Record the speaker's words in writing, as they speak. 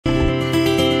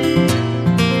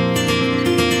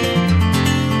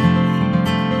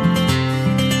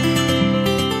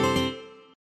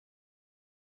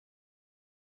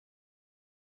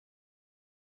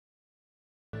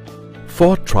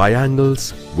for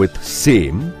triangles with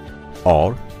same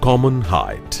or common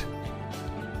height.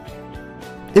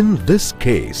 In this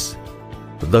case,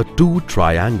 the two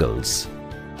triangles,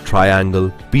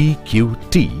 triangle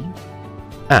PQT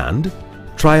and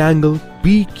triangle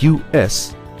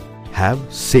PQS, have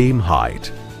same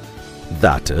height,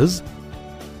 that is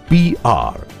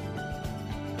PR.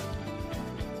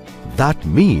 That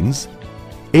means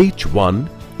H1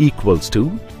 equals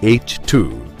to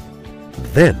H2.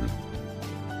 Then,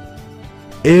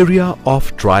 area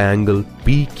of triangle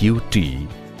PQT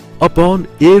upon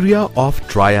area of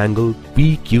triangle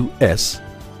PQS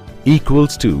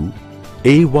equals to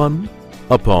A1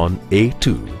 upon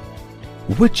A2,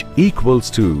 which equals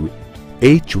to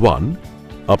H1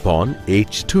 upon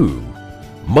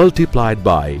H2 multiplied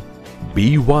by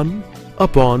B1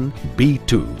 upon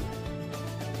B2.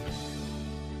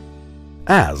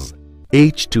 As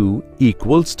H2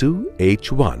 equals to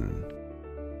H1,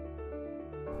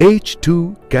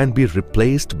 H2 can be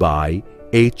replaced by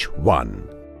H1.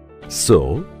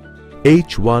 So,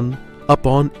 H1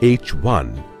 upon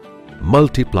H1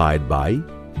 multiplied by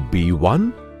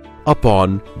B1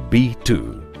 upon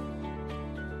B2.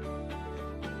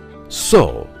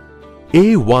 So,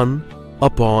 A1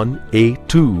 upon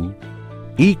A2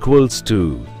 equals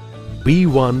to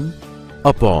B1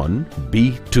 upon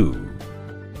B2.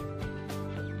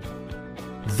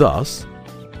 Thus,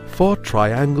 for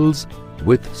triangles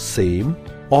with same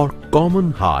or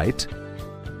common height,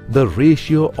 the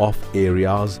ratio of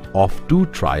areas of two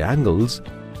triangles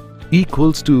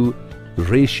equals to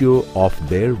ratio of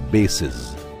their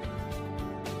bases.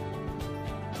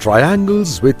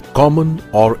 Triangles with common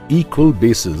or equal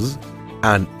bases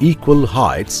and equal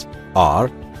heights are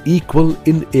equal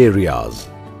in areas.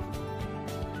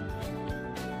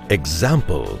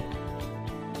 Example: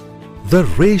 the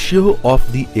ratio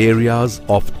of the areas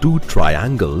of two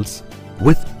triangles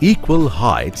with equal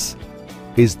heights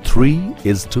is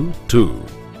 3:2.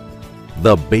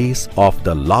 The base of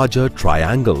the larger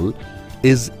triangle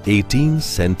is 18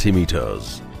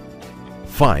 centimeters.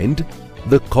 Find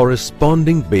the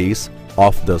corresponding base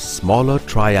of the smaller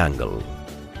triangle.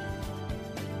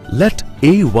 Let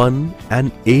A1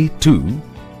 and A2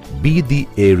 be the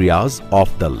areas of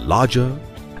the larger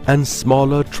and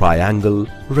smaller triangle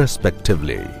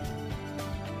respectively.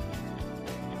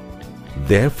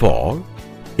 Therefore,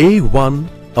 A1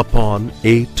 upon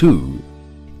A2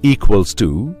 equals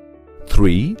to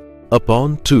 3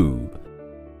 upon 2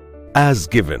 as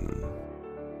given.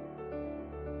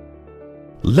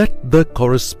 Let the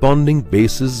corresponding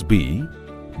bases be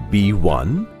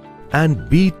B1 and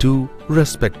B2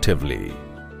 respectively.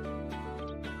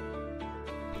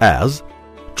 As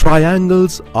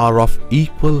triangles are of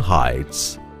equal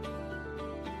heights,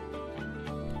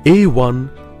 A1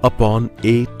 upon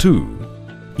A2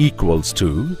 equals to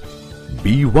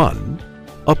B1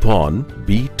 upon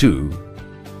B2.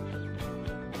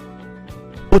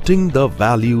 Putting the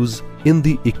values in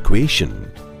the equation,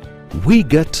 we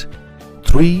get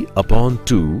 3 upon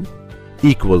 2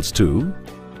 equals to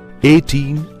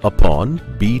 18 upon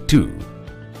B2.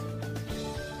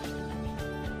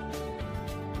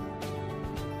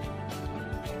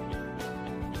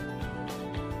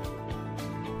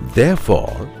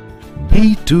 Therefore,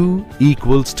 B2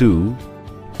 equals to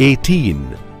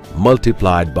 18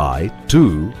 multiplied by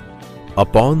 2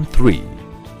 upon 3.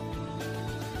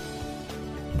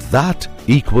 That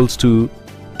equals to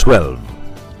 12.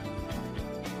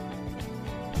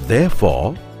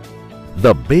 Therefore,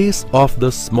 the base of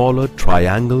the smaller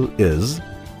triangle is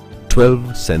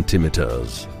 12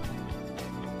 centimeters.